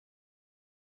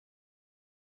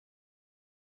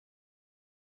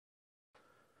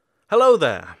Hello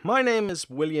there, my name is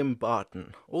William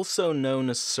Barton, also known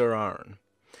as SerAaron,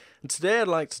 and today I'd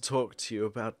like to talk to you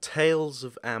about Tales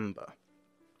of Amber,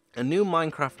 a new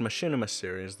Minecraft machinima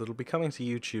series that'll be coming to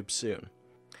YouTube soon.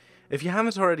 If you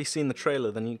haven't already seen the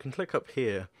trailer, then you can click up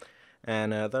here,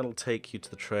 and that'll take you to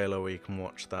the trailer where you can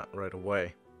watch that right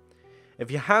away.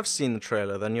 If you have seen the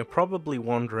trailer, then you're probably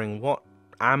wondering what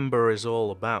Amber is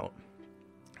all about.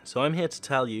 So I'm here to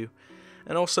tell you,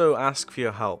 and also ask for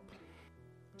your help.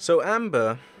 So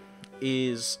Amber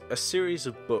is a series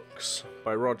of books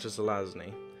by Roger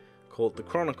Zelazny called The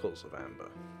Chronicles of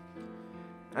Amber.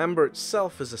 Amber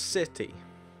itself is a city,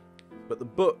 but the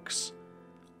books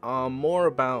are more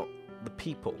about the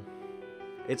people.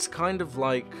 It's kind of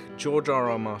like George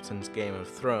R.R. Martin's Game of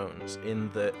Thrones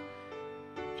in that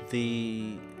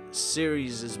the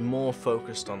series is more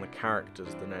focused on the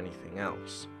characters than anything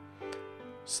else.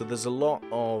 So there's a lot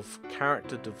of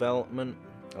character development,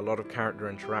 a lot of character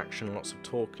interaction, lots of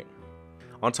talking.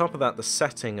 On top of that, the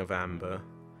setting of Amber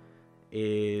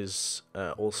is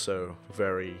also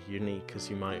very unique, as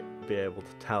you might be able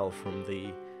to tell from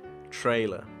the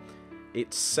trailer.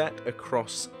 It's set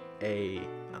across a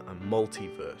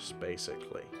multiverse,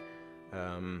 basically.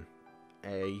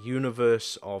 A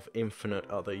universe of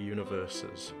infinite other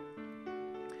universes.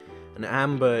 And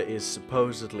Amber is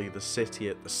supposedly the city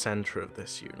at the center of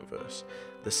this universe,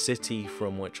 the city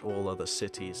from which all other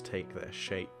cities take their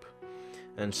shape.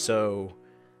 And so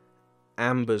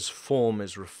Amber's form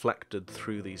is reflected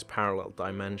through these parallel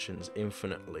dimensions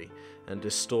infinitely and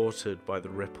distorted by the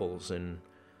ripples in,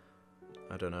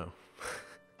 I don't know.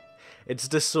 It's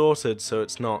distorted, so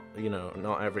it's not,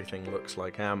 not everything looks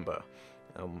like Amber.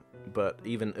 But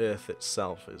even Earth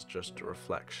itself is just a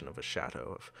reflection of a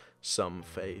shadow of some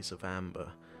phase of Amber,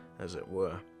 as it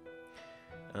were.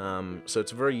 So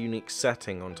it's a very unique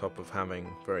setting on top of having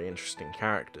very interesting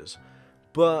characters.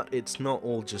 But it's not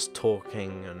all just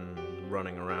talking and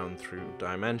running around through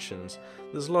dimensions.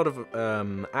 There's a lot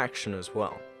of action as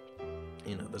well.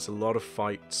 There's a lot of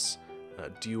fights,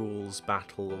 duels,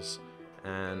 battles,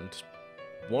 and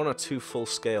one or two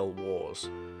full-scale wars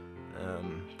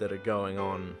that are going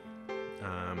on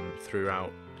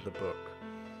throughout the book,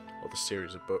 or the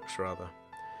series of books rather.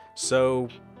 So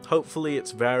hopefully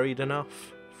it's varied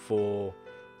enough for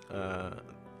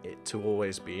it to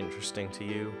always be interesting to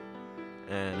you,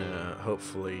 and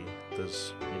hopefully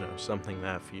there's something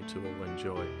there for you to all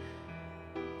enjoy.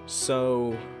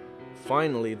 So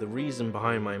finally, the reason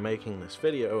behind my making this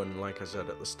video, and like I said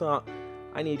at the start,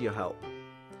 I need your help.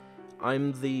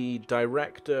 I'm the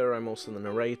director, I'm also the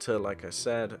narrator, like I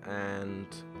said, and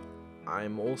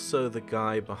I'm also the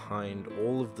guy behind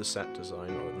all of the set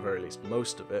design, or at the very least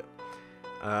most of it.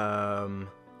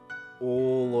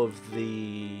 All of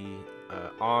the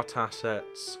art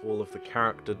assets, all of the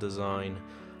character design.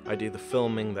 I do the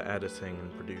filming, the editing,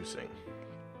 and producing.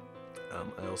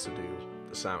 I also do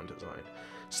the sound design.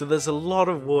 So there's a lot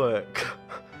of work,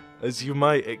 as you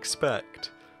might expect,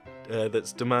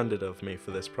 that's demanded of me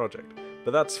for this project.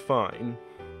 But that's fine.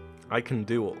 I can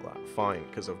do all that fine,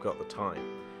 because I've got the time,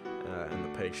 and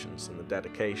the patience, and the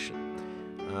dedication.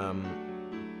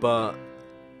 But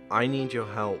I need your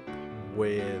help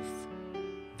with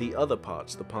the other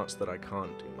parts, the parts that I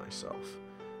can't do myself,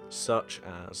 such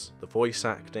as the voice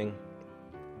acting,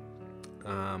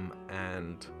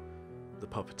 and the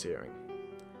puppeteering.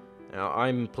 Now,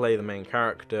 I play the main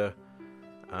character,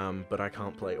 but I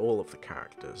can't play all of the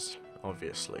characters,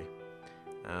 obviously.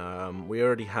 We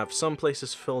already have some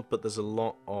places filled, but there's a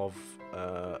lot of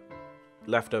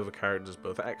leftover characters,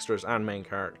 both extras and main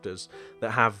characters,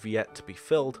 that have yet to be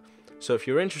filled. So if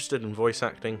you're interested in voice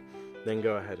acting, then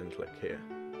go ahead and click here.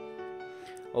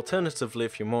 Alternatively,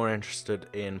 if you're more interested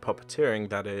in puppeteering,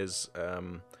 that is,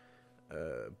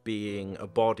 being a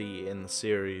body in the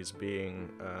series, being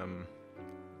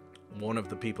one of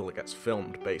the people that gets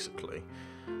filmed, basically,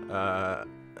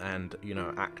 and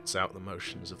acts out the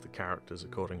motions of the characters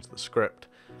according to the script,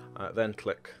 then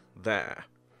click there.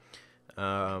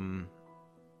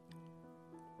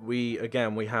 We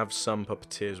have some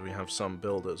puppeteers, we have some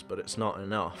builders, but it's not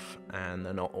enough, and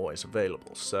they're not always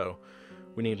available, so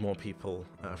we need more people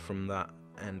from that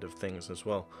end of things as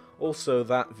well. Also,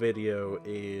 that video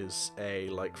is a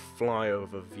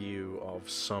flyover view of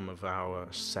some of our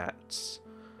sets.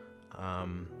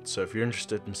 So if you're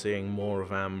interested in seeing more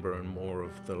of Amber and more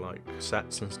of the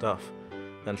sets and stuff,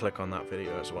 then click on that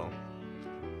video as well.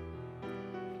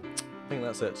 I think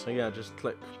that's it. So yeah, just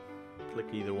click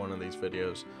either one of these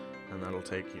videos, and that'll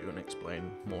take you and explain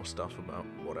more stuff about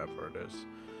whatever it is.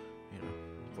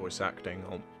 Voice acting,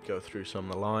 I'll go through some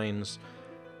of the lines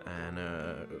and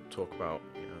talk about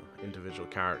individual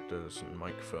characters and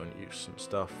microphone use and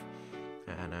stuff,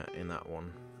 and in that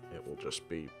one it will just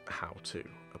be how to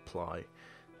apply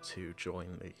to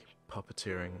join the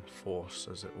puppeteering force,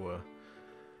 as it were.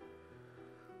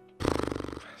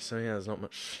 So yeah, there's not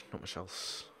much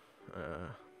else.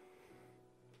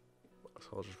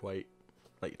 So I'll just wait,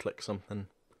 let you click something,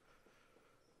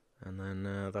 and then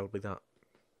that'll be that.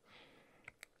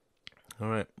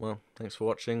 Alright, well, thanks for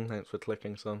watching, thanks for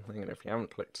clicking something, and if you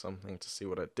haven't clicked something to see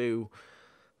what I do,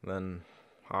 then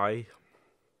hi.